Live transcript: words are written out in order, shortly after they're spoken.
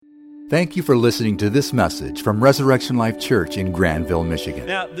Thank you for listening to this message from Resurrection Life Church in Granville, Michigan.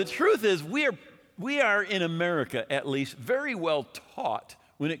 Now, the truth is, we are in America, at least, very well taught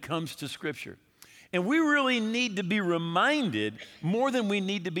when it comes to Scripture. And we really need to be reminded more than we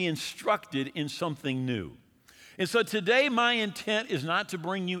need to be instructed in something new. And so today, my intent is not to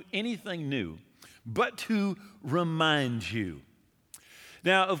bring you anything new, but to remind you.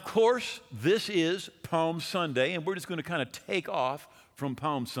 Now, of course, this is Palm Sunday, and we're just going to kind of take off from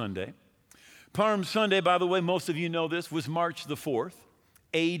Palm Sunday. Palm Sunday, by the way, most of you know this, was March the 4th,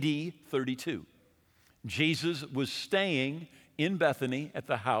 AD 32. Jesus was staying in Bethany at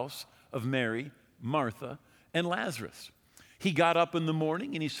the house of Mary, Martha, and Lazarus. He got up in the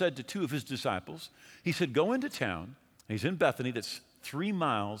morning and he said to two of his disciples, he said, go into town. He's in Bethany, that's 3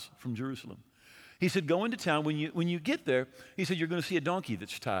 miles from Jerusalem. He said, go into town. When you get there, he said, you're going to see a donkey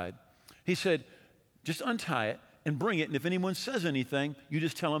that's tied. He said, just untie it and bring it. And if anyone says anything, you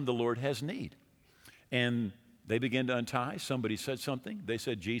just tell them the Lord has need. And they began to untie. Somebody said something. They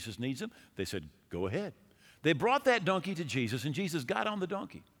said, Jesus needs him. They said, go ahead. They brought that donkey to Jesus, and Jesus got on the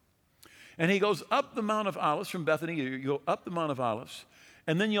donkey. And he goes up the Mount of Olives from Bethany. You go up the Mount of Olives,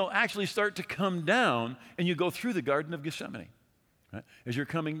 and then you'll actually start to come down, and you go through the Garden of Gethsemane, right, as you're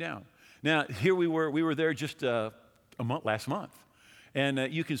coming down. Now, here we were there just last month.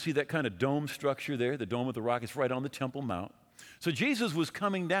 And you can see that kind of dome structure there, the Dome of the Rock. It's right on the Temple Mount. So Jesus was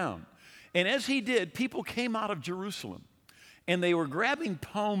coming down. And as he did, people came out of Jerusalem, and they were grabbing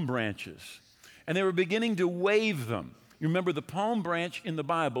palm branches, and they were beginning to wave them. You remember, the palm branch in the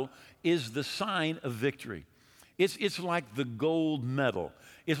Bible is the sign of victory. It's like the gold medal.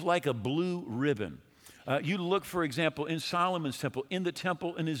 It's like a blue ribbon. You look, for example, in Solomon's temple, in the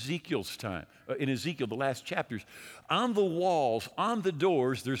temple in Ezekiel's time, in Ezekiel, the last chapters, on the walls, on the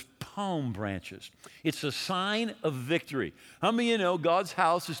doors, there's palm branches. It's a sign of victory. How many of you know God's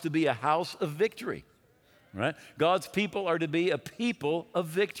house is to be a house of victory, right? God's people are to be a people of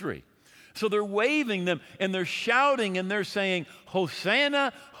victory. So they're waving them, and they're shouting, and they're saying,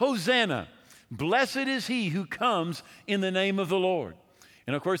 Hosanna, Hosanna. Blessed is he who comes in the name of the Lord.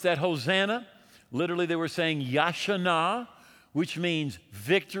 And of course, that Hosanna, literally, they were saying Yashana, which means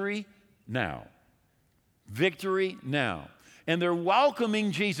victory now. Victory now. And they're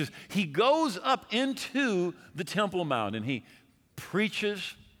welcoming Jesus. He goes up into the Temple Mount and he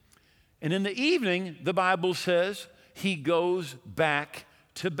preaches. And in the evening, the Bible says, he goes back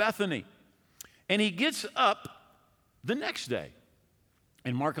to Bethany. And he gets up the next day.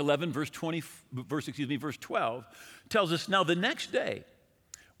 And Mark 11, verse 12 tells us, now the next day,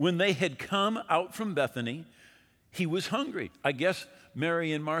 when they had come out from Bethany, he was hungry. I guess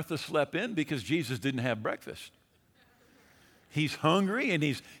Mary and Martha slept in because Jesus didn't have breakfast. He's hungry, and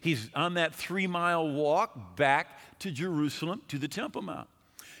he's on that 3-mile walk back to Jerusalem, to the Temple Mount.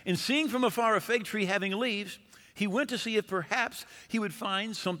 And seeing from afar a fig tree having leaves, he went to see if perhaps he would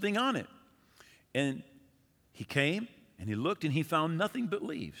find something on it. And he came, and he looked, and he found nothing but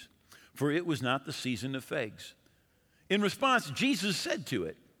leaves, for it was not the season of figs. In response, Jesus said to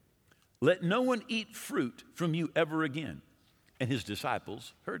it, let no one eat fruit from you ever again. And his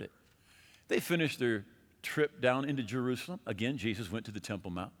disciples heard it. They finished their trip down into Jerusalem. Again, Jesus went to the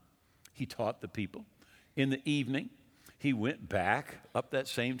Temple Mount. He taught the people. In the evening, he went back up that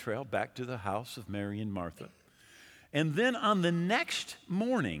same trail, back to the house of Mary and Martha. And then on the next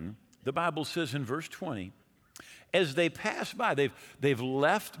morning, the Bible says in verse 20, as they passed by, they've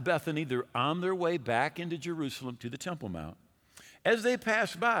left Bethany. They're on their way back into Jerusalem to the Temple Mount. As they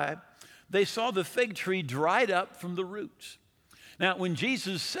passed by, they saw the fig tree dried up from the roots. Now, when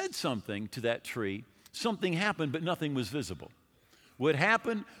Jesus said something to that tree, something happened, but nothing was visible. What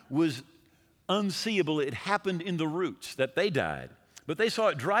happened was unseeable. It happened in the roots, that they died. But they saw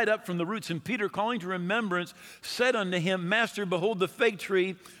it dried up from the roots. And Peter, calling to remembrance, said unto him, Master, behold, the fig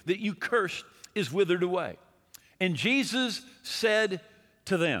tree that you cursed is withered away. And Jesus said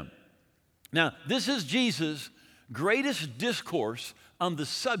to them. Now, this is Jesus' greatest discourse on the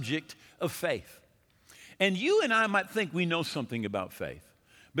subject of faith. And you and I might think we know something about faith.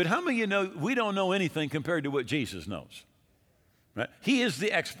 But how many of you know we don't know anything compared to what Jesus knows? Right? He is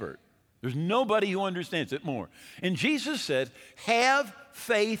the expert. There's nobody who understands it more. And Jesus said, have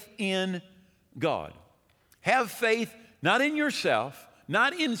faith in God. Have faith not in yourself,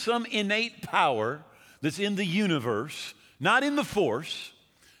 not in some innate power that's in the universe, not in the force,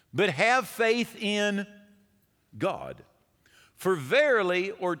 but have faith in God. For verily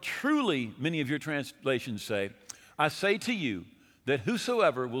or truly, many of your translations say, I say to you that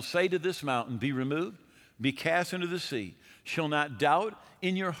whosoever will say to this mountain, be removed, be cast into the sea, shall not doubt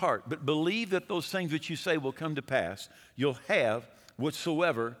in your heart, but believe that those things which you say will come to pass, you'll have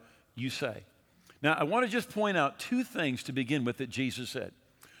whatsoever you say. Now, I want to just point out two things to begin with that Jesus said.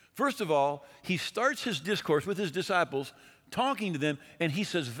 First of all, he starts his discourse with his disciples, talking to them, and he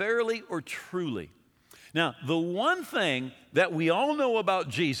says, verily or truly. Now, the one thing that we all know about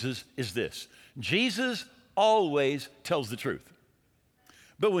Jesus is this: Jesus always tells the truth.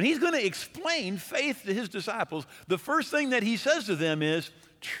 But when he's going to explain faith to his disciples, the first thing that he says to them is,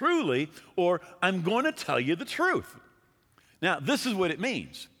 truly, or I'm going to tell you the truth. Now, this is what it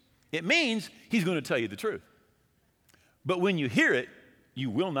means. It means he's going to tell you the truth. But when you hear it, you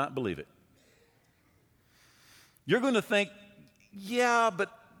will not believe it. You're going to think, yeah, but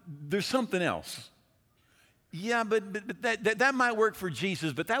there's something else. Yeah, but that might work for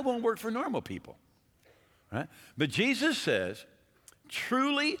Jesus, but that won't work for normal people. Right? But Jesus says,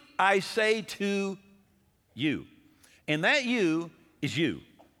 truly I say to you. And that you is you.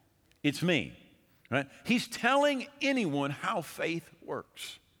 It's me. Right? He's telling anyone how faith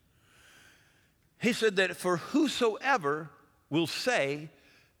works. He said that for whosoever will say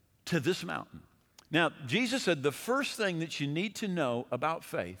to this mountain. Now, Jesus said the first thing that you need to know about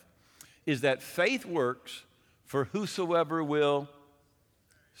faith is that faith works for whosoever will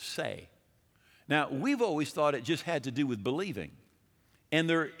say. Now, we've always thought it just had to do with believing. And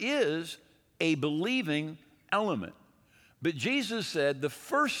there is a believing element. But Jesus said the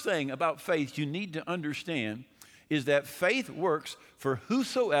first thing about faith you need to understand is that faith works for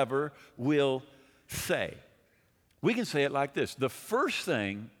whosoever will say. We can say it like this: the first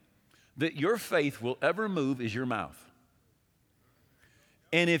thing that your faith will ever move is your mouth.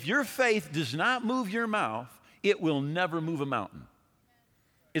 And if your faith does not move your mouth, it will never move a mountain.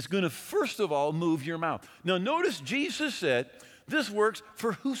 It's going to first of all move your mouth. Now notice Jesus said this works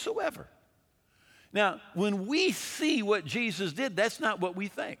for whosoever. Now, when we see what Jesus did, that's not what we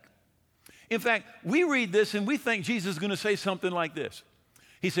think. In fact, we read this and we think Jesus is going to say something like this.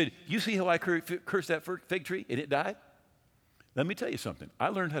 He said, you see how I cursed that fig tree and it died? Let me tell you something. I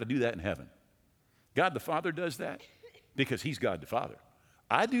learned how to do that in heaven. God the Father does that because he's God the Father.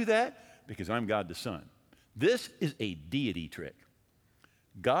 I do that because I'm God the Son. This is a deity trick.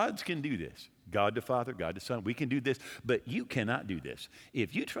 Gods can do this. God the Father, God the Son, we can do this, but you cannot do this.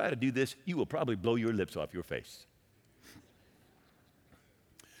 If you try to do this, you will probably blow your lips off your face.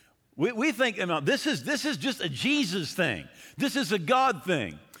 We think, this is just a Jesus thing. This is a God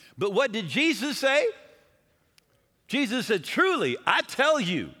thing. But what did Jesus say? Jesus said, truly, I tell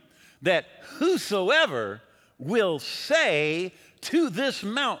you that whosoever will say to this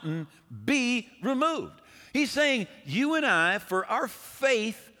mountain, be removed. He's saying you and I, for our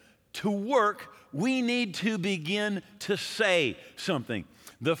faith to work, we need to begin to say something.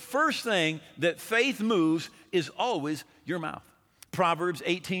 The first thing that faith moves is always your mouth. Proverbs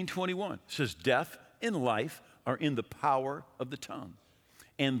 18:21 says, death and life are in the power of the tongue,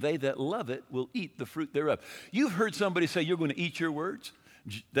 and they that love it will eat the fruit thereof. You've heard somebody say you're going to eat your words.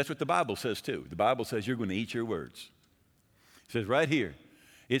 That's what the Bible says too. The Bible says you're going to eat your words. It says right here,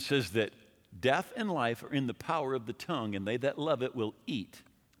 it says that death and life are in the power of the tongue, and they that love it will eat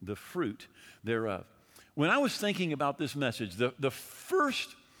the fruit thereof. When I was thinking about this message, the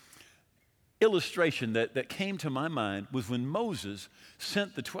first illustration that came to my mind was when Moses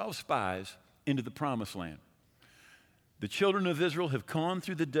sent the 12 spies into the promised land. The children of Israel have gone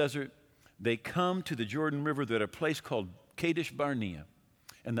through the desert. They come to the Jordan River. They're at a place called Kadesh Barnea.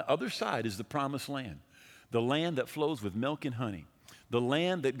 And the other side is the promised land, the land that flows with milk and honey, the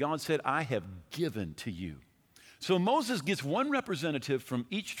land that God said, I have given to you. So Moses gets one representative from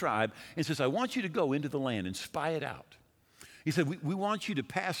each tribe and says, I want you to go into the land and spy it out. He said, we want you to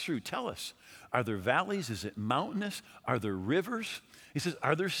pass through. Tell us, are there valleys? Is it mountainous? Are there rivers? He says,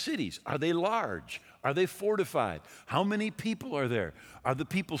 are there cities? Are they large? Are they fortified? How many people are there? Are the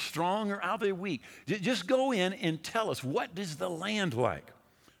people strong or are they weak? Just go in and tell us, what is the land like?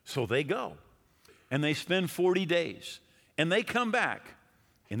 So they go, and they spend 40 days, and they come back,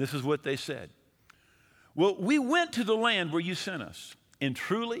 and this is what they said. Well, we went to the land where you sent us, and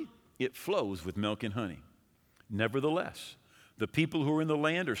truly it flows with milk and honey. Nevertheless, the people who are in the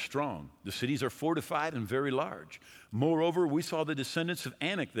land are strong. The cities are fortified and very large. Moreover, we saw the descendants of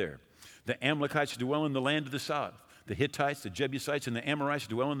Anak there. The Amalekites dwell in the land of the south. The Hittites, the Jebusites, and the Amorites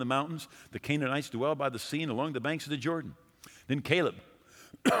dwell in the mountains. The Canaanites dwell by the sea and along the banks of the Jordan. Then Caleb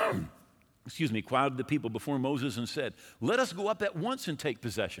quieted the people before Moses and said, let us go up at once and take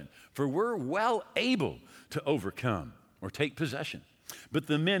possession, for we're well able to overcome or take possession. But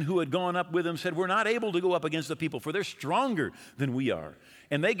the men who had gone up with him said, we're not able to go up against the people, for they're stronger than we are.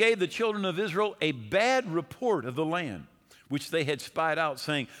 And they gave the children of Israel a bad report of the land, which they had spied out,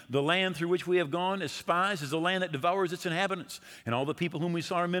 saying, the land through which we have gone as spies is a land that devours its inhabitants. And all the people whom we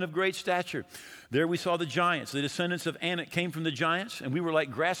saw are men of great stature. There we saw the giants. The descendants of Anak came from the giants, and we were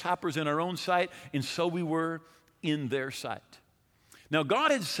like grasshoppers in our own sight, and so we were in their sight. Now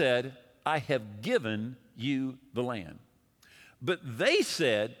God had said, I have given you the land. But they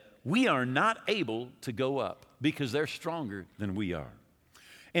said, we are not able to go up because they're stronger than we are.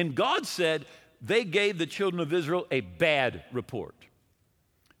 And God said they gave the children of Israel a bad report.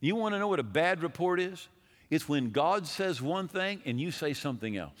 You want to know what a bad report is? It's when God says one thing and you say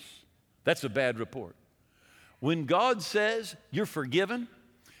something else. That's a bad report. When God says you're forgiven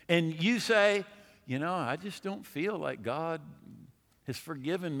and you say, I just don't feel like God has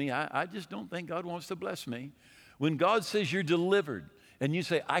forgiven me. I just don't think God wants to bless me. When God says you're delivered and you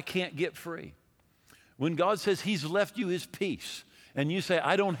say, I can't get free. When God says he's left you his peace and you say,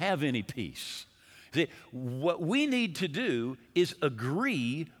 I don't have any peace. See, what we need to do is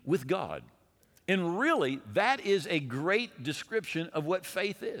agree with God. And really, that is a great description of what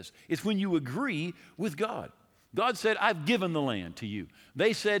faith is. It's when you agree with God. God said, I've given the land to you.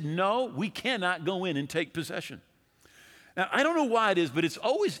 They said, no, we cannot go in and take possession. Now, I don't know why it is, but it's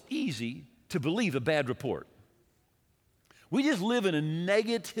always easy to believe a bad report. We just live in a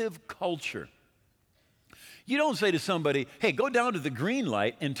negative culture. You don't say to somebody, hey, go down to the green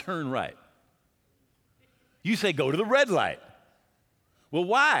light and turn right. You say, go to the red light. Well,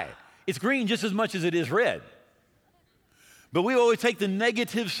 why? It's green just as much as it is red. But we always take the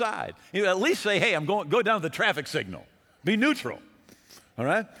negative side. You at least say, hey, go down to the traffic signal. Be neutral. All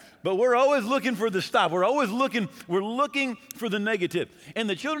right? But we're always looking for the stop. We're looking for the negative. And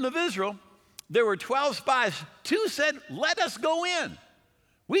the children of Israel, there were 12 spies. 2 said, let us go in.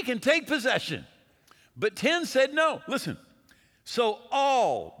 We can take possession. But 10 said no. Listen. So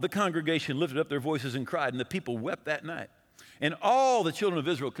all the congregation lifted up their voices and cried, and the people wept that night. And all the children of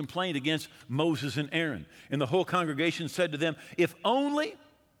Israel complained against Moses and Aaron. And the whole congregation said to them, if only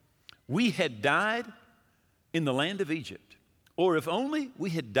we had died in the land of Egypt, or if only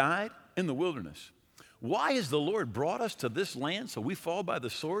we had died in the wilderness. Why has the Lord brought us to this land so we fall by the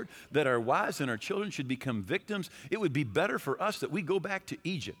sword, that our wives and our children should become victims? It would be better for us that we go back to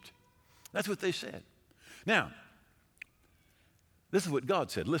Egypt. That's what they said. Now, this is what God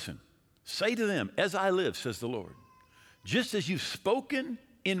said. Listen, say to them, as I live, says the Lord, just as you've spoken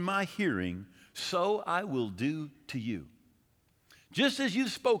in my hearing, so I will do to you. Just as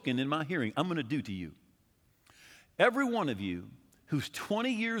you've spoken in my hearing, I'm going to do to you. Every one of you who's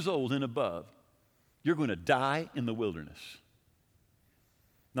 20 years old and above, you're going to die in the wilderness.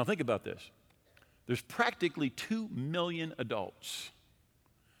 Now think about this. There's practically 2 million adults.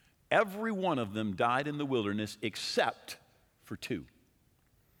 Every one of them died in the wilderness except for 2.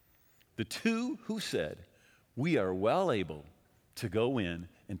 The 2 who said, we are well able to go in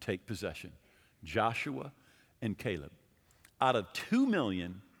and take possession. Joshua and Caleb. Out of 2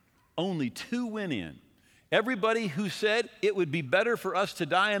 million, only 2 went in. Everybody who said it would be better for us to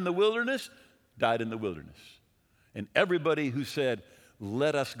die in the wilderness, died in the wilderness. And everybody who said,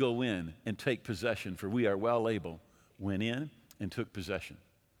 let us go in and take possession, for we are well able, went in and took possession.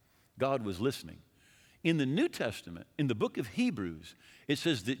 God was listening. In the New Testament, in the book of Hebrews, it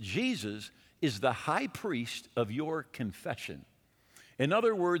says that Jesus is the high priest of your confession. In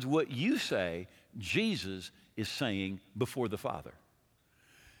other words, what you say, Jesus is saying before the Father.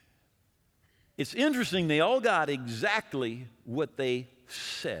 It's interesting, they all got exactly what they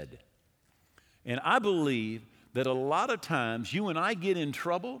said. And I believe that a lot of times you and I get in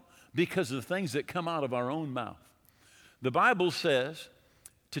trouble because of the things that come out of our own mouth. The Bible says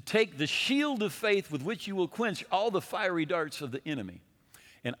to take the shield of faith with which you will quench all the fiery darts of the enemy.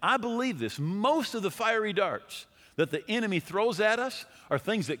 And I believe this. Most of the fiery darts that the enemy throws at us are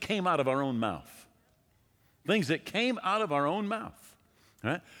things that came out of our own mouth. Things that came out of our own mouth.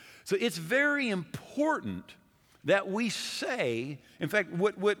 Right? So it's very important that we say, in fact,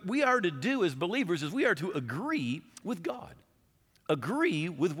 what we are to do as believers is we are to agree with God. Agree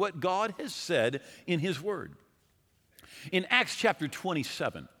with what God has said in His Word. In Acts chapter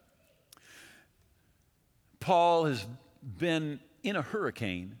 27, Paul has been in a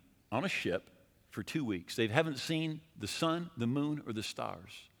hurricane on a ship for 2 weeks. They haven't seen the sun, the moon, or the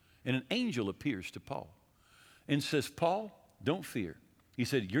stars. And an angel appears to Paul and says, Paul, don't fear. He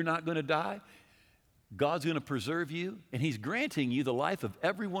said, you're not going to die. God's going to preserve you, and He's granting you the life of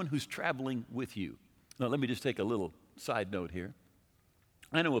everyone who's traveling with you. Now, let me just take a little side note here.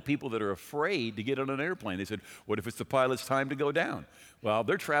 I know of people that are afraid to get on an airplane. They said, what if it's the pilot's time to go down? Well,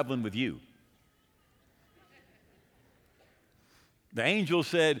 they're traveling with you. The angel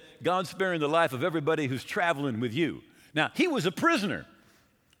said, God's sparing the life of everybody who's traveling with you. Now, he was a prisoner.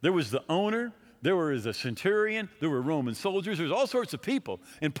 There was the owner, there was a centurion, there were Roman soldiers, there was all sorts of people.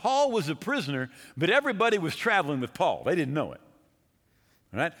 And Paul was a prisoner, but everybody was traveling with Paul. They didn't know it.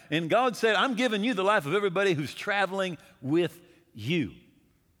 All right? And God said, I'm giving you the life of everybody who's traveling with you.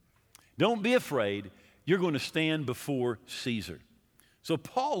 Don't be afraid. You're going to stand before Caesar. So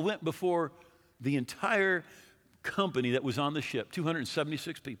Paul went before the entire company that was on the ship,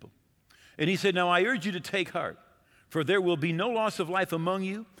 276 people. And he said, now I urge you to take heart, for there will be no loss of life among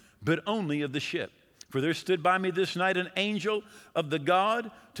you, but only of the ship. For there stood by me this night an angel of the God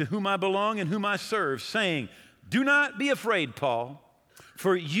to whom I belong and whom I serve, saying, do not be afraid, Paul,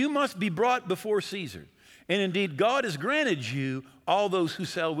 for you must be brought before Caesar. And indeed, God has granted you all those who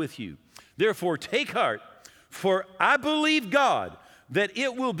sail with you. Therefore, take heart, for I believe God that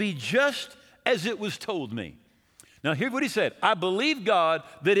it will be just as it was told me. Now, here's what he said. I believe God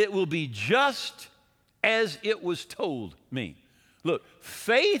that it will be just as it was told me. Look,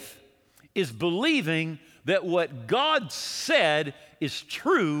 faith is believing that what God said is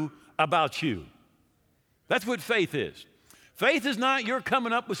true about you. That's what faith is. Faith is not you're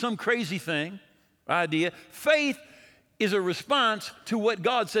coming up with some crazy thing, idea. Faith is a response to what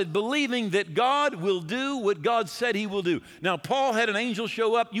God said, believing that God will do what God said he will do. Now, Paul had an angel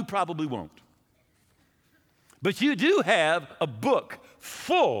show up. You probably won't. But you do have a book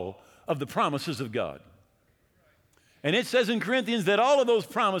full of the promises of God. And it says in Corinthians that all of those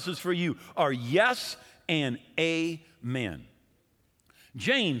promises for you are yes and amen.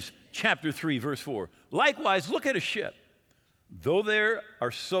 James chapter 3, verse 4. Likewise, look at a ship. Though they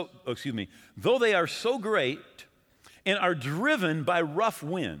are so great and are driven by rough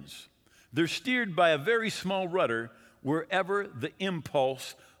winds, they're steered by a very small rudder wherever the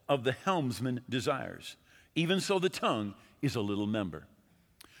impulse of the helmsman desires. Even so, the tongue is a little member.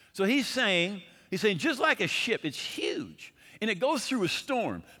 So he's saying just like a ship, it's huge, and it goes through a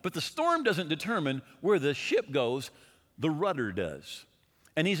storm, but the storm doesn't determine where the ship goes, the rudder does.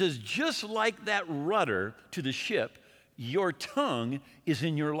 And he says, just like that rudder to the ship, your tongue is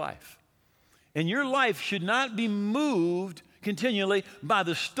in your life. And your life should not be moved continually by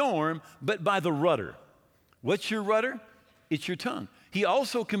the storm, but by the rudder. What's your rudder? It's your tongue. He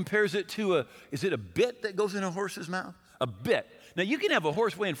also compares it to is it a bit that goes in a horse's mouth? A bit. Now, you can have a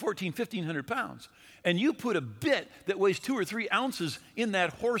horse weighing 1,500 pounds, and you put a bit that weighs 2 or 3 ounces in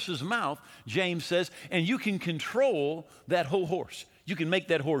that horse's mouth, James says, and you can control that whole horse. You can make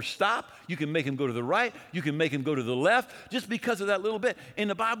that horse stop. You can make him go to the right. You can make him go to the left just because of that little bit. And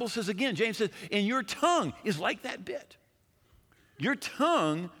the Bible says again, James says, and your tongue is like that bit. Your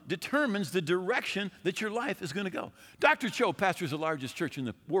tongue determines the direction that your life is going to go. Dr. Cho pastors the largest church in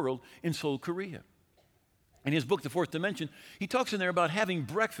the world in Seoul, Korea. In his book, The Fourth Dimension, he talks in there about having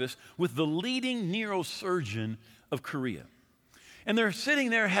breakfast with the leading neurosurgeon of Korea. And they're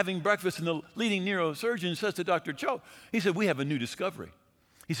sitting there having breakfast, and the leading neurosurgeon says to Dr. Cho, he said, we have a new discovery.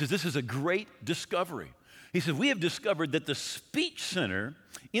 He says, this is a great discovery. He said, we have discovered that the speech center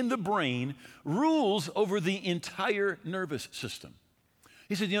in the brain rules over the entire nervous system.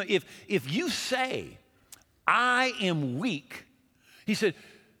 He said, if you say, I am weak, he said,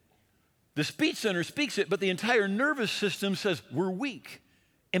 the speech center speaks it, but the entire nervous system says, we're weak,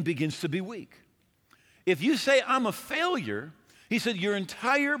 and begins to be weak. If you say, I'm a failure, he said, your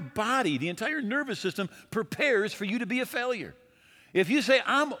entire body, the entire nervous system prepares for you to be a failure. If you say,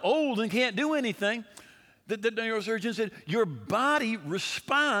 I'm old and can't do anything, the neurosurgeon said, your body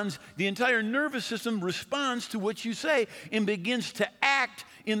responds, the entire nervous system responds to what you say and begins to act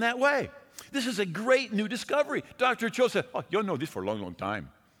in that way. This is a great new discovery. Dr. Cho said, you'll know this for a long, long time.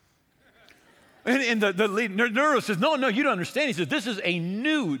 And the lead neuro says, no, you don't understand. He said, this is a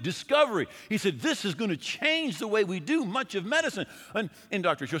new discovery. He said, this is going to change the way we do much of medicine. And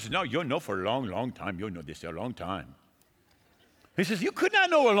Dr. Cho said, no, you'll know for a long, long time. You'll know this a long time. He says, you could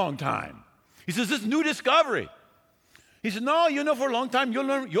not know a long time. He says, this new discovery. He said, no, you know for a long time. You'll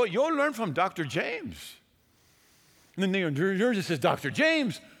learn from Dr. James. And the neurosurgeon says, Dr.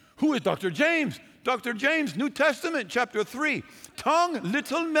 James? Who is Dr. James? Dr. James, New Testament, chapter 3. Tongue,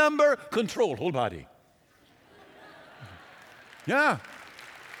 little member, control, whole body. Yeah.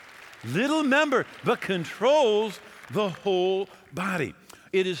 Little member, but controls the whole body.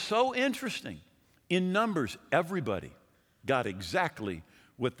 It is so interesting. In Numbers, everybody got exactly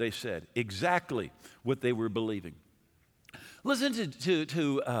what they said, exactly what they were believing. Listen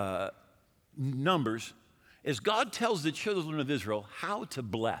to Numbers as God tells the children of Israel how to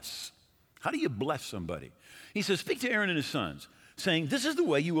bless. How do you bless somebody? He says, speak to Aaron and his sons, saying, this is the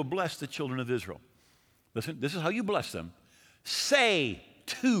way you will bless the children of Israel. Listen, this is how you bless them. Say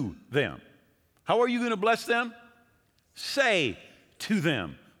to them. How are you going to bless them? say to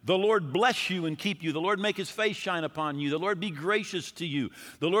them, the Lord bless you and keep you. The Lord make his face shine upon you. The Lord be gracious to you.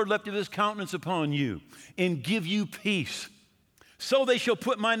 The Lord lift up his countenance upon you and give you peace. So they shall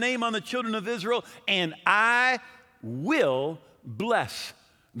put my name on the children of Israel, and I will bless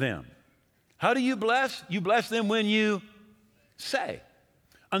them. How do you bless? You bless them when you say.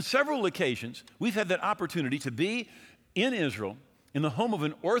 On several occasions, we've had that opportunity to be in Israel in the home of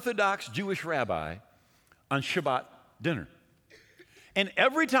an Orthodox Jewish rabbi on Shabbat dinner. And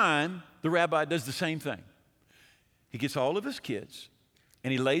every time, the rabbi does the same thing. He gets all of his kids,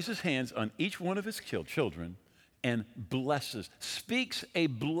 and he lays his hands on each one of his children and blesses, speaks a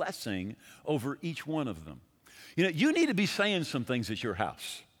blessing over each one of them. You know, you need to be saying some things at your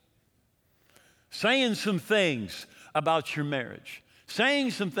house. Saying some things about your marriage.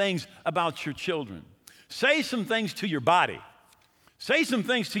 Saying some things about your children. Say some things to your body. Say some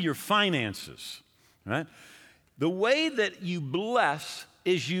things to your finances, right? The way that you bless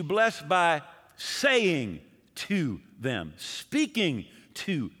is you bless by saying to them, speaking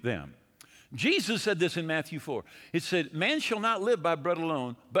to them. Jesus said this in Matthew 4. It said, man shall not live by bread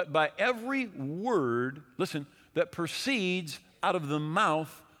alone, but by every word, listen, that proceeds out of the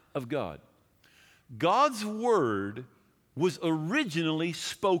mouth of God. God's word was originally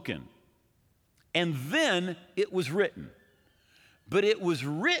spoken, and then it was written. But it was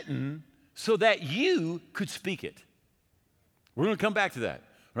written so that you could speak it. We're going to come back to that,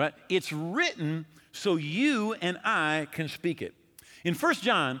 right? It's written so you and I can speak it. In 1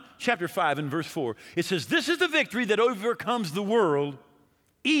 John chapter 5 and verse 4, it says, this is the victory that overcomes the world,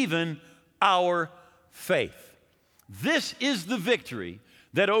 even our faith. This is the victory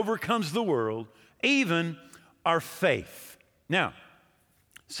that overcomes the world, even our faith. Now,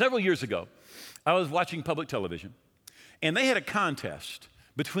 several years ago, I was watching public television, and they had a contest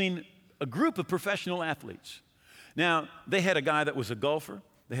between a group of professional athletes. Now, they had a guy that was a golfer,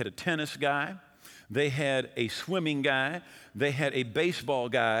 they had a tennis guy, they had a swimming guy, they had a baseball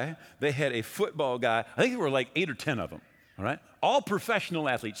guy, they had a football guy. I think there were like 8 or 10 of them, all right? All professional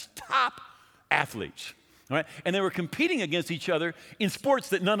athletes, top athletes, all right? And they were competing against each other in sports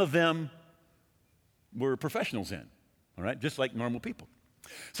that none of them were professionals in, all right? Just like normal people.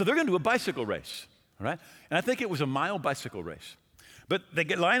 So they're going to do a bicycle race, all right? And I think it was a mile bicycle race. But they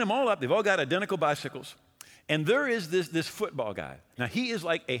line them all up. They've all got identical bicycles. And there is this football guy. Now, he is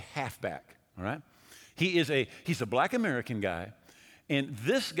like a halfback, all right? He's a black American guy, and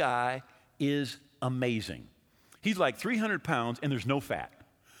this guy is amazing. He's like 300 pounds, and there's no fat.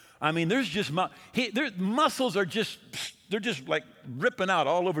 I mean, there's just, their muscles are just, they're just like ripping out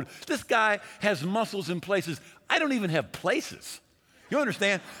all over. This guy has muscles in places. I don't even have places. You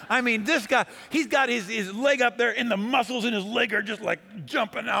understand? I mean, this guy, he's got his leg up there, and the muscles in his leg are just like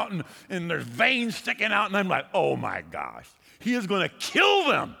jumping out, and there's veins sticking out, and I'm like, oh my gosh, he is going to kill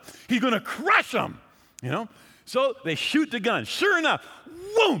them. He's going to crush them, you know? So they shoot the gun. Sure enough,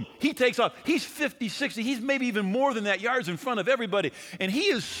 boom, he takes off. He's 50, 60, he's maybe even more than that yards in front of everybody, and he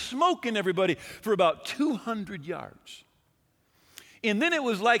is smoking everybody for about 200 yards. And then it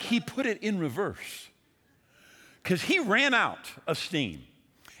was like he put it in reverse, because he ran out of steam,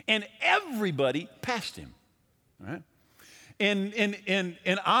 and everybody passed him, right? And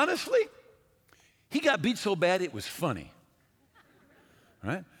honestly, he got beat so bad it was funny,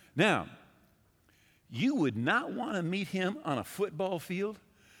 right? Now, you would not want to meet him on a football field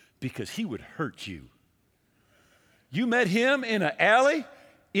because he would hurt you. You met him in an alley,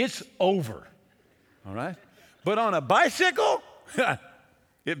 it's over, all right? But on a bicycle,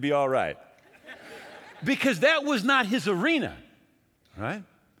 it'd be all right. Because that was not his arena, right?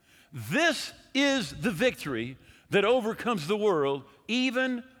 This is the victory that overcomes the world,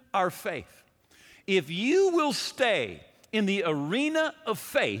 even our faith. If you will stay in the arena of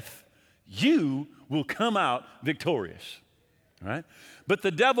faith, you will come out victorious, right? But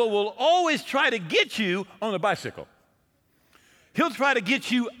the devil will always try to get you on a bicycle. He'll try to get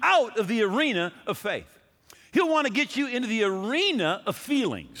you out of the arena of faith. He'll want to get you into the arena of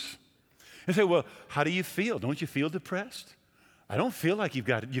feelings. And say, well, how do you feel? Don't you feel depressed? I don't feel like you've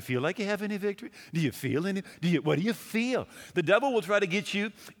got it. Do you feel like you have any victory? Do you feel any? What do you feel? The devil will try to get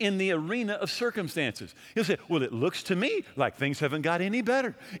you in the arena of circumstances. He'll say, well, it looks to me like things haven't got any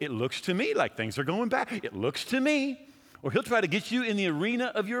better. It looks to me like things are going back. It looks to me. Or he'll try to get you in the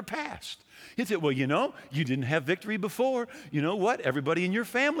arena of your past. He'll say, well, you know, you didn't have victory before. You know what? Everybody in your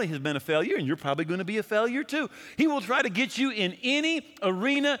family has been a failure, and you're probably going to be a failure too. He will try to get you in any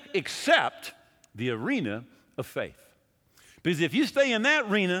arena except the arena of faith. Because if you stay in that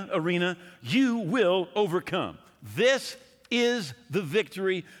arena, you will overcome. This is the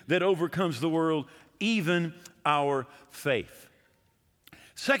victory that overcomes the world, even our faith.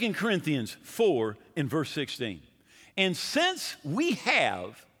 2 Corinthians 4 in verse 16. And since we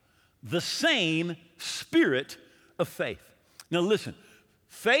have the same spirit of faith. Now listen,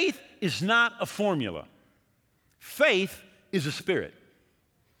 faith is not a formula. Faith is a spirit.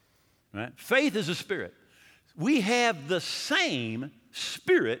 Right? Faith is a spirit. We have the same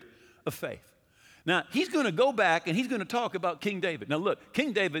spirit of faith. Now, he's going to go back and he's going to talk about King David. Now look,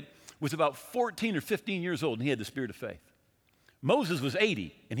 King David was about 14 or 15 years old and he had the spirit of faith. Moses was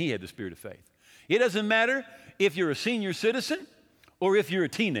 80 and he had the spirit of faith. It doesn't matter if you're a senior citizen or if you're a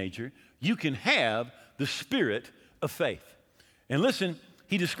teenager, you can have the spirit of faith. And listen,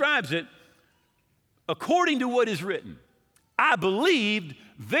 he describes it according to what is written. I believed,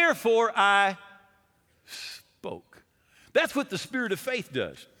 therefore I spoke. That's what the spirit of faith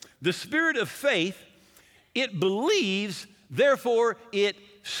does. The spirit of faith, it believes, therefore it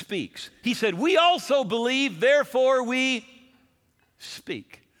speaks. He said, we also believe, therefore we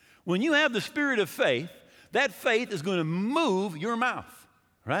speak. When you have the spirit of faith, that faith is going to move your mouth,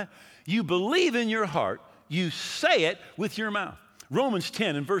 right? You believe in your heart, you say it with your mouth. Romans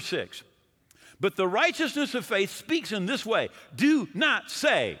 10 and verse 6. But the righteousness of faith speaks in this way. Do not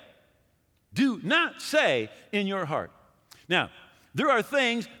say in your heart. Now, there are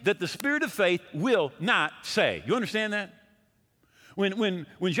things that the spirit of faith will not say. You understand that? When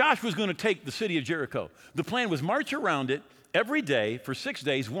Joshua was going to take the city of Jericho, the plan was march around it every day for 6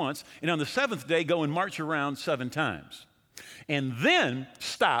 days once, and on the seventh day go and march around 7 times. And then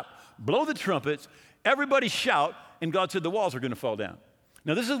stop, blow the trumpets, everybody shout, and God said the walls are going to fall down.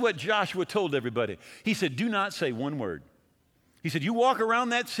 Now this is what Joshua told everybody. He said, do not say one word. He said, you walk around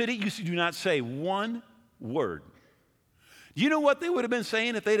that city, you do not say one word. Do you know what they would have been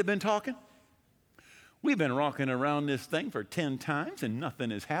saying if they'd have been talking? We've been rocking around this thing for 10 times and nothing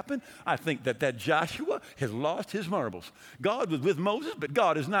has happened. I think that Joshua has lost his marbles. God was with Moses, but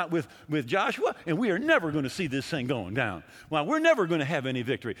God is not with Joshua, and we are never going to see this thing going down. Well, we're never going to have any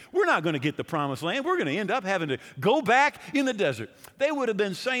victory. We're not going to get the promised land. We're going to end up having to go back in the desert. They would have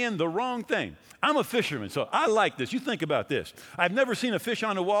been saying the wrong thing. I'm a fisherman, so I like this. You think about this. I've never seen a fish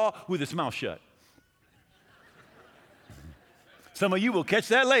on a wall with its mouth shut. Some of you will catch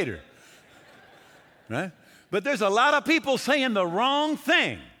that later. Right? But there's a lot of people saying the wrong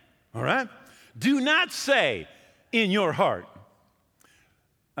thing, all right? Do not say in your heart.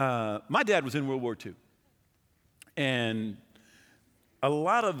 My dad was in World War II, and a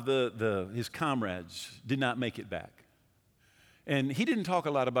lot of his comrades did not make it back. And he didn't talk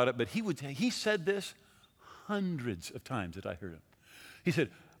a lot about it, but he said this hundreds of times that I heard him. He said,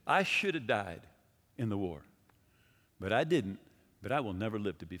 I should have died in the war, but I didn't, but I will never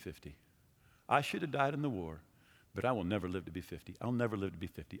live to be 50. I should have died in the war, but I will never live to be 50. I'll never live to be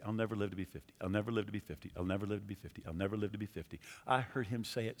 50. I'll never live to be 50. I'll never live to be 50. I'll never live to be 50. I'll never live to be 50. I heard him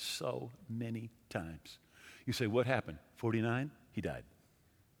say it so many times. You say, what happened? 49? He died.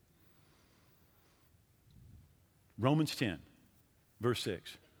 Romans 10, verse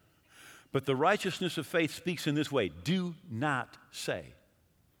 6. But the righteousness of faith speaks in this way. Do not say.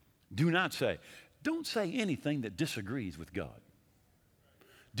 Do not say. Don't say anything that disagrees with God.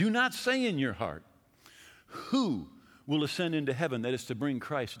 Do not say in your heart, who will ascend into heaven, that is to bring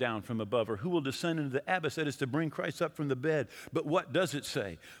Christ down from above, or who will descend into the abyss, that is to bring Christ up from the bed. But what does it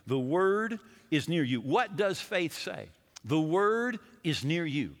say? The word is near you. What does faith say? The word is near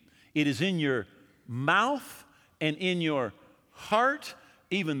you. It is in your mouth and in your heart,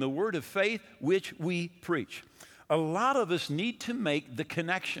 even the word of faith which we preach. A lot of us need to make the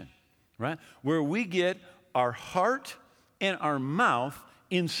connection, right? Where we get our heart and our mouth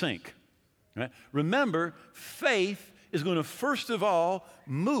in sync. Right? Remember, faith is going to first of all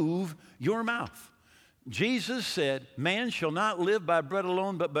move your mouth. Jesus said, man shall not live by bread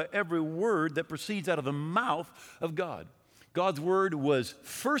alone, but by every word that proceeds out of the mouth of God. God's word was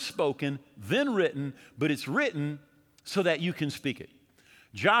first spoken, then written, but it's written so that you can speak it.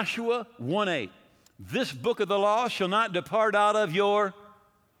 Joshua 1:8, this book of the law shall not depart out of your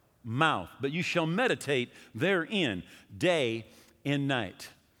mouth, but you shall meditate therein day and night.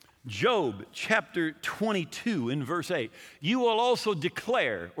 Job chapter 22 in verse 8. You will also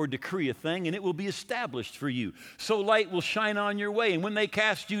declare or decree a thing, and it will be established for you. So light will shine on your way, and when they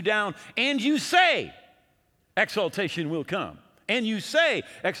cast you down, and you say, exaltation will come, and you say,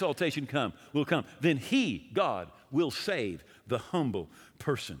 exaltation will come, then he, God, will save the humble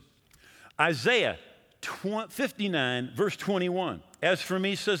person. Isaiah 59, verse 21. As for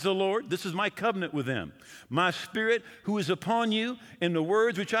me, says the Lord, this is my covenant with them. My spirit who is upon you, and the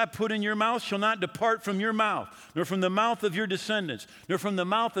words which I put in your mouth shall not depart from your mouth, nor from the mouth of your descendants, nor from the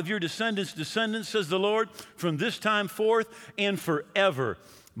mouth of your descendants' descendants, says the Lord, from this time forth and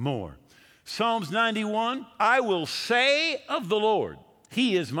forevermore. Psalms 91, I will say of the Lord,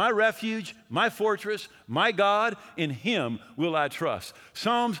 He is my refuge, my fortress, my God, in Him will I trust.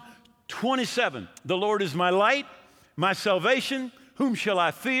 Psalms 27, the Lord is my light, my salvation. Whom shall I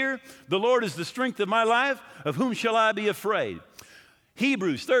fear? The Lord is the strength of my life. Of whom shall I be afraid?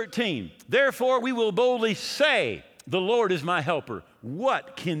 Hebrews 13. Therefore we will boldly say, the Lord is my helper.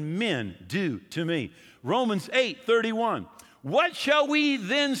 What can men do to me? Romans 8:31. What shall we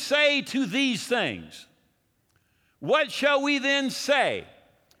then say to these things? What shall we then say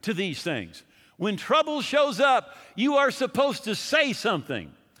to these things? When trouble shows up, you are supposed to say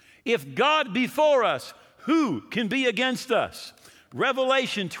something. If God be for us, who can be against us?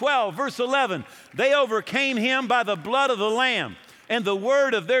 Revelation 12, verse 11, they overcame him by the blood of the Lamb and the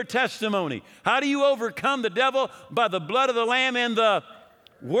word of their testimony. How do you overcome the devil? By the blood of the Lamb and the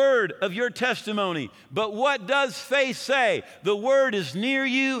word of your testimony. But what does faith say? The word is near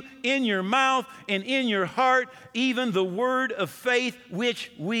you, in your mouth and in your heart, even the word of faith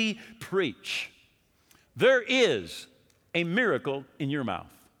which we preach. There is a miracle in your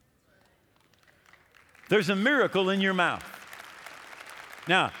mouth. There's a miracle in your mouth.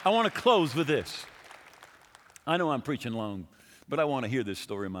 Now, I want to close with this. I know I'm preaching long, but I want to hear this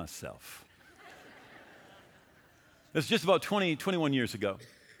story myself. It's just about 21 years ago.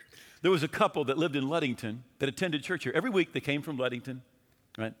 There was a couple that lived in Ludington that attended church here. Every week they came from Ludington,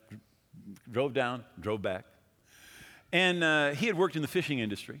 right? Drove down, drove back. And he had worked in the fishing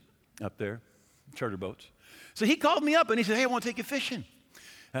industry up there, charter boats. So he called me up and he said, hey, I want to take you fishing.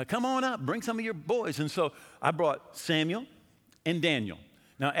 Come on up, bring some of your boys. And so I brought Samuel and Daniel.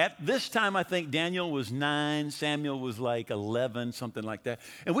 Now, at this time, I think Daniel was 9, Samuel was like 11, something like that.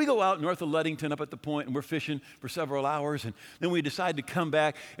 And we go out north of Ludington up at the point, and we're fishing for several hours. And then we decide to come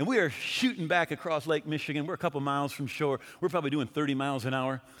back, and we are shooting back across Lake Michigan. We're a couple miles from shore. We're probably doing 30 miles an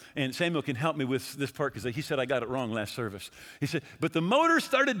hour. And Samuel can help me with this part because he said I got it wrong last service. He said, but the motor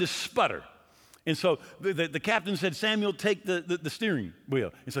started to sputter. And so the captain said, Samuel, take the steering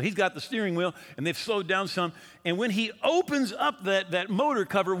wheel. And so he's got the steering wheel, and they've slowed down some. And when he opens up that motor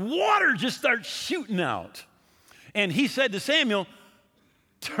cover, water just starts shooting out. And he said to Samuel,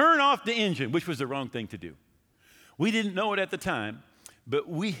 turn off the engine, which was the wrong thing to do. We didn't know it at the time, but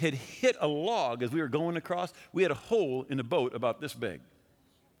we had hit a log as we were going across. We had a hole in the boat about this big.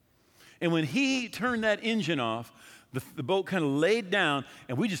 And when he turned that engine off, the boat kind of laid down,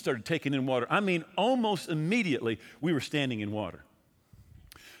 and we just started taking in water. I mean, almost immediately, we were standing in water.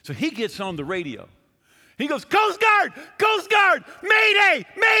 So he gets on the radio. He goes, Coast Guard, Mayday,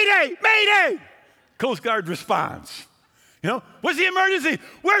 Mayday, Mayday. Coast Guard responds. You know, what's the emergency?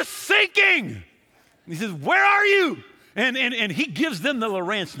 We're sinking. He says, where are you? And he gives them the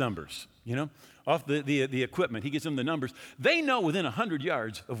Lowrance numbers, you know, off the equipment. He gives them the numbers. They know within 100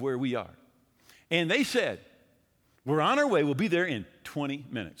 yards of where we are. And they said, we're on our way. We'll be there in 20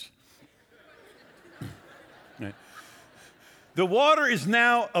 minutes. Right. The water is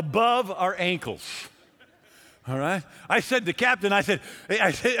now above our ankles. All right. I said to Captain, I said,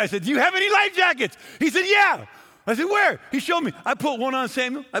 do you have any life jackets? He said, yeah. I said, where? He showed me. I put one on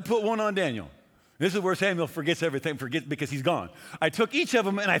Samuel. I put one on Daniel. This is where Samuel forgets everything, because he's gone. I took each of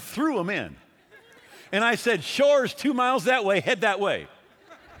them and I threw them in. And I said, shore's 2 miles that way, head that way.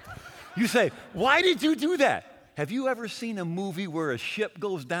 You say, why did you do that? Have you ever seen a movie where a ship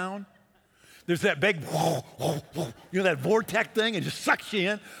goes down? There's that big, that vortex thing, and just sucks you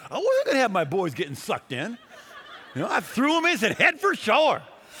in. I wasn't going to have my boys getting sucked in. You know, I threw them in and said, head for shore.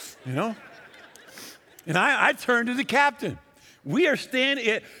 You know? And I turned to the captain. We are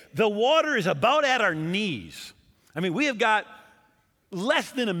standing, the water is about at our knees. I mean, we have got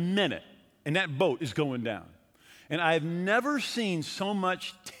less than a minute, and that boat is going down. And I've never seen so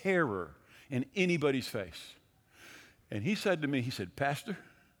much terror in anybody's face. And he said to me, he said, Pastor,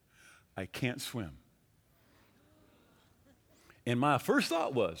 I can't swim. And my first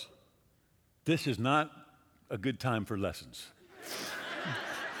thought was, this is not a good time for lessons.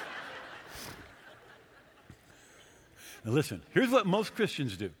 Now listen, here's what most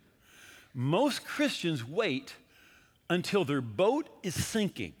Christians do. Most Christians wait until their boat is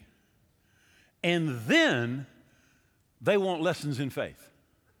sinking, and then they want lessons in faith.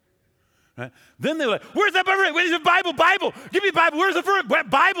 Right? Then they're like, where's the Bible? Bible. Give me a Bible. Where's the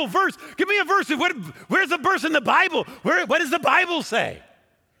Bible verse? Give me a verse. Where's the verse in the Bible? What does the Bible say?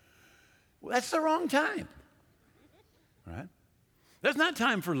 Well, that's the wrong time. Right? That's not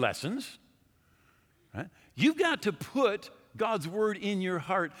time for lessons. Right? You've got to put God's word in your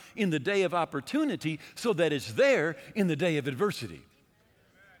heart in the day of opportunity so that it's there in the day of adversity.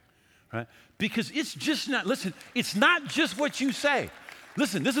 Right? Because it's just not, listen, it's not just what you say.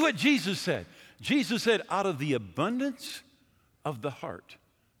 Listen, this is what Jesus said. Jesus said, out of the abundance of the heart,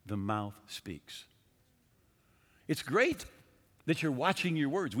 the mouth speaks. It's great that you're watching your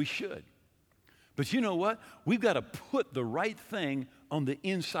words. We should. But you know what? We've got to put the right thing on the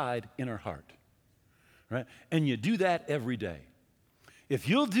inside in our heart. Right? And you do that every day. If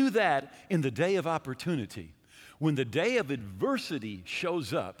you'll do that in the day of opportunity, when the day of adversity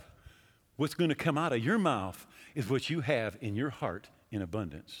shows up, what's going to come out of your mouth is what you have in your heart in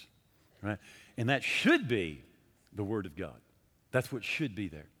abundance. Right? And that should be the Word of God. That's what should be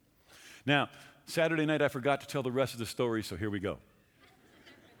there. Now, Saturday night I forgot to tell the rest of the story, so here we go.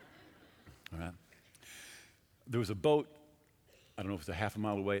 All right. There was a boat, I don't know if it was a half a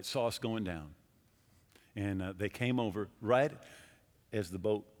mile away, it saw us going down. And they came over right as the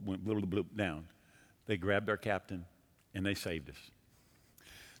boat went bloop, bloop, down. They grabbed our captain and they saved us.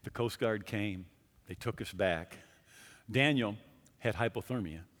 The Coast Guard came, they took us back. Daniel had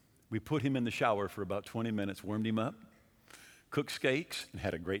hypothermia. We put him in the shower for about 20 minutes, warmed him up, cooked steaks, and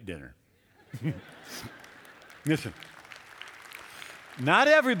had a great dinner. Listen, not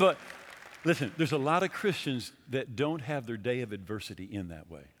everybody, listen, there's a lot of Christians that don't have their day of adversity in that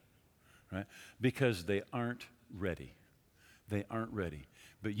way, right? Because they aren't ready. They aren't ready.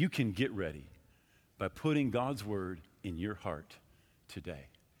 But you can get ready by putting God's word in your heart today.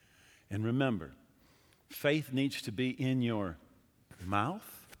 And remember, faith needs to be in your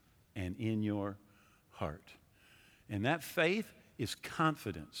mouth and in your heart. And that faith is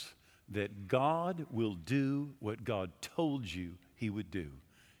confidence that God will do what God told you he would do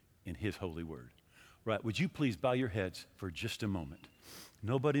in his holy word. Right, would you please bow your heads for just a moment?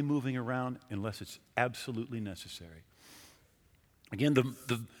 Nobody moving around unless it's absolutely necessary. Again,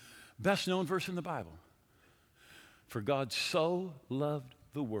 the best known verse in the Bible. For God so loved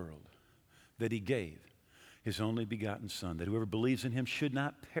the world that he gave his only begotten Son, that whoever believes in him should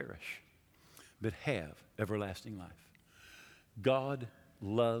not perish, but have everlasting life. God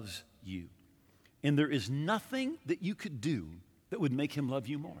loves you. And there is nothing that you could do that would make him love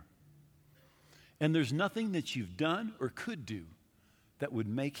you more. And there's nothing that you've done or could do that would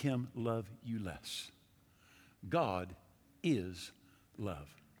make him love you less. God is love.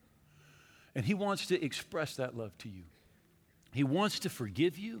 And he wants to express that love to you. He wants to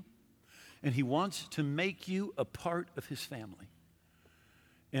forgive you, and he wants to make you a part of his family.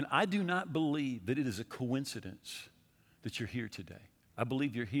 And I do not believe that it is a coincidence that you're here today. I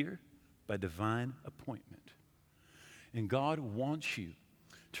believe you're here by divine appointment. And God wants you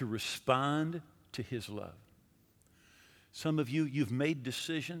to respond to his love. Some of you, you've made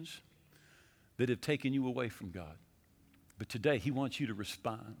decisions that have taken you away from God. But today, he wants you to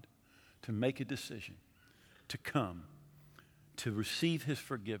respond, to make a decision, to come, to receive his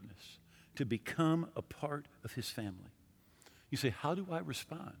forgiveness, to become a part of his family. You say, how do I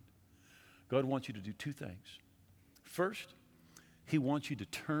respond? God wants you to do two things. First, he wants you to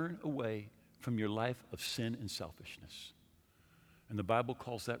turn away from your life of sin and selfishness. And the Bible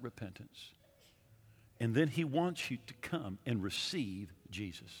calls that repentance. And then he wants you to come and receive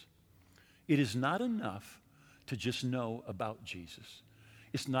Jesus. It is not enough to just know about Jesus.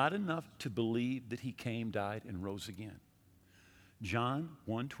 It's not enough to believe that he came, died, and rose again. John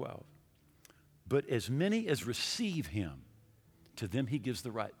 1:12. But as many as receive him, to them he gives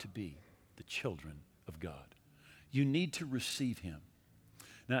the right to be the children of God. You need to receive him.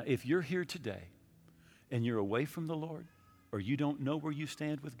 Now, if you're here today and you're away from the Lord, or you don't know where you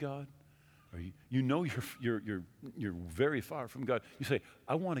stand with God, or you know you're very far from God, you say,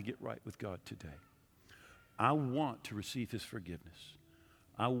 I want to get right with God today. I want to receive his forgiveness.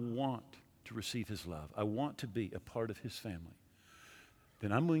 I want to receive his love. I want to be a part of his family.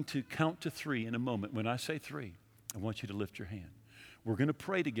 Then I'm going to count to 3 in a moment. When I say 3, I want you to lift your hand. We're going to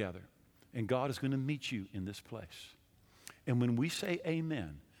pray together, and God is going to meet you in this place. And when we say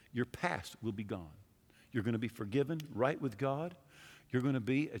amen, your past will be gone. You're going to be forgiven, right with God. You're going to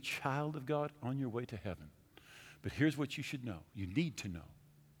be a child of God on your way to heaven. But here's what you should know. You need to know.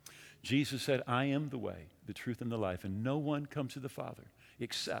 Jesus said, I am the way, the truth, and the life, and no one comes to the Father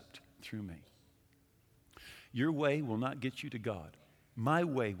except through me. Your way will not get you to God. My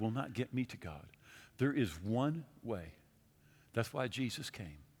way will not get me to God. There is one way. That's why Jesus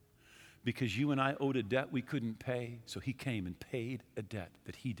came. Because you and I owed a debt we couldn't pay, so he came and paid a debt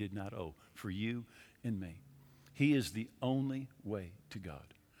that he did not owe for you and me. He is the only way to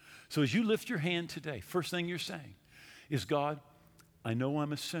God. So as you lift your hand today, first thing you're saying is, God, I know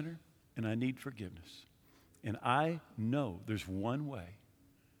I'm a sinner and I need forgiveness. And I know there's one way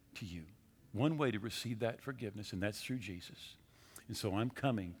to you, one way to receive that forgiveness, and that's through Jesus. And so I'm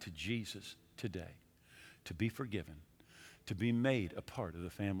coming to Jesus today to be forgiven, to be made a part of the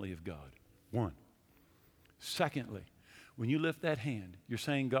family of God. One. Secondly, when you lift that hand, you're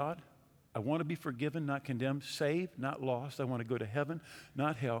saying, God, I want to be forgiven, not condemned, saved, not lost. I want to go to heaven,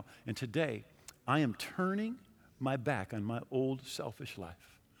 not hell. And today, I am turning my back on my old selfish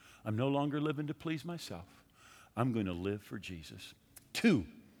life. I'm no longer living to please myself. I'm going to live for Jesus. Two,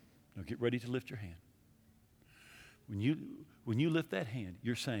 now get ready to lift your hand. When you lift that hand,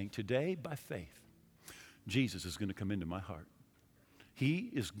 you're saying, today, by faith, Jesus is going to come into my heart. He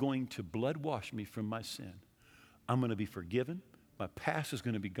is going to blood wash me from my sin. I'm going to be forgiven. My past is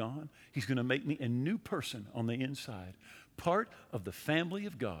going to be gone. He's going to make me a new person on the inside, part of the family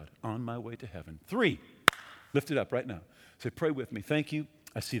of God on my way to heaven. Three, lift it up right now. Say, pray with me. Thank you.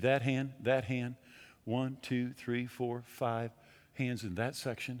 I see that hand, that hand. 1, 2, 3, 4, 5 hands in that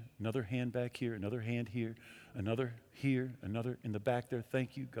section. Another hand back here, another hand here, another here, another in the back there.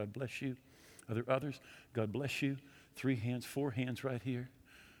 Thank you. God bless you. Are there others? God bless you. 3 hands, 4 hands right here.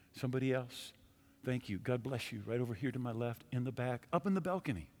 Somebody else? Thank you. God bless you. Right over here to my left, in the back, up in the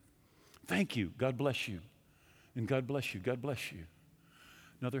balcony. Thank you. God bless you. And God bless you. God bless you.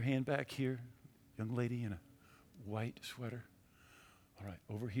 Another hand back here. Young lady in a white sweater. All right,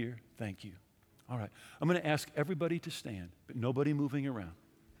 over here. Thank you. All right. I'm going to ask everybody to stand, but nobody moving around.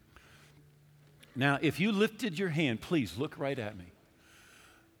 Now, if you lifted your hand, please look right at me.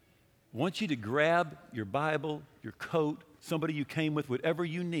 I want you to grab your Bible, your coat, somebody you came with, whatever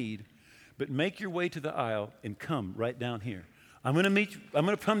you need, but make your way to the aisle and come right down here. I'm going to meet you. I'm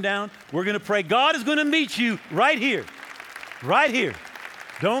going to come down. We're going to pray. God is going to meet you right here. Right here.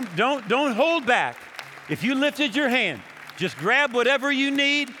 Don't hold back. If you lifted your hand, just grab whatever you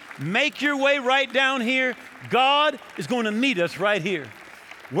need, make your way right down here. God is going to meet us right here.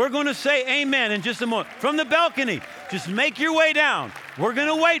 We're going to say amen in just a moment. From the balcony, just make your way down. We're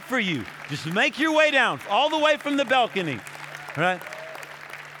going to wait for you. Just make your way down all the way from the balcony. All right?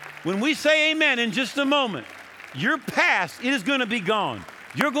 When we say amen in just a moment, your past, it is going to be gone.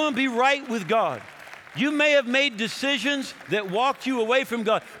 You're going to be right with God. You may have made decisions that walked you away from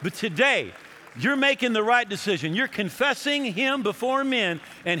God, but today, you're making the right decision. You're confessing Him before men,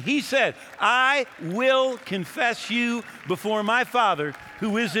 and He said, I will confess you before my Father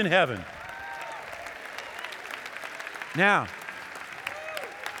who is in heaven. Now,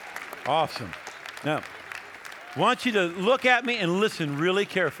 awesome. Now, I want you to look at me and listen really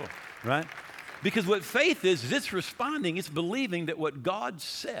careful, right? Because what faith is it's responding, it's believing that what God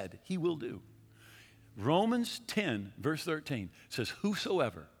said He will do. Romans 10, verse 13 says,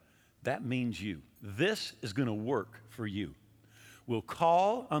 whosoever, that means you. This is going to work for you. We'll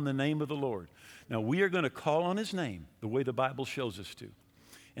call on the name of the Lord. Now, we are going to call on His name the way the Bible shows us to.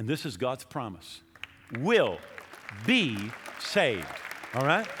 And this is God's promise. Will be saved. All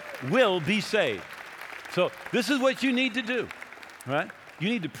right? Will be saved. So this is what you need to do. All right? You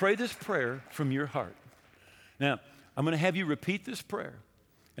need to pray this prayer from your heart. Now, I'm going to have you repeat this prayer.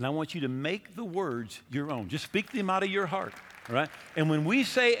 And I want you to make the words your own. Just speak them out of your heart. All right? And when we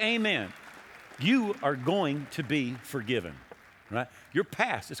say amen, you are going to be forgiven. Right? Your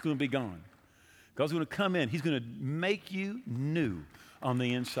past is going to be gone. God's going to come in. He's going to make you new on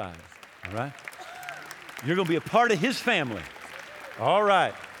the inside. All right? You're going to be a part of His family. All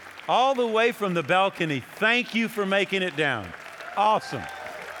right. All the way from the balcony, thank you for making it down. Awesome.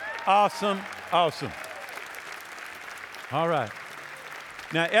 Awesome. Awesome. All right.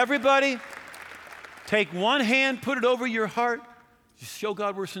 Now, everybody, take one hand, put it over your heart. Just show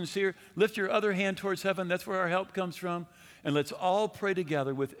God we're sincere. Lift your other hand towards heaven. That's where our help comes from. And let's all pray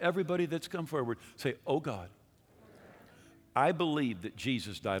together with everybody that's come forward. Say, oh God, I believe that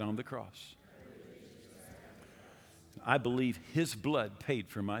Jesus died on the cross. I believe His blood paid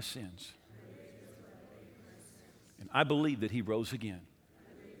for my sins. And I believe that He rose again.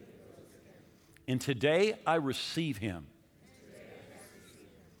 And today I receive Him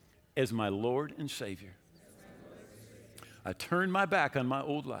as my Lord and Savior. I turn my back on my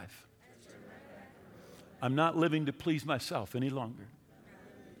old life. I'm not living to please myself any longer.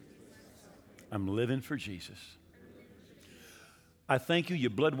 I'm living for Jesus. I thank you, you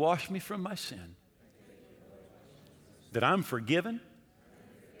blood washed me from my sin. That I'm forgiven.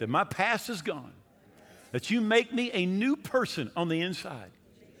 That my past is gone. That you make me a new person on the inside.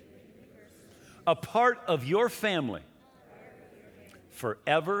 A part of your family.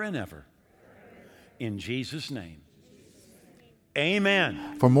 Forever and ever. In Jesus' name.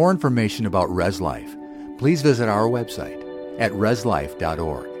 Amen. For more information about Res Life, please visit our website at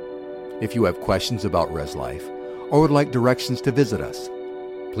reslife.org. If you have questions about Res Life or would like directions to visit us,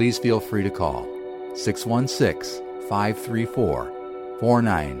 please feel free to call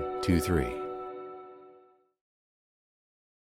 616-534-4923.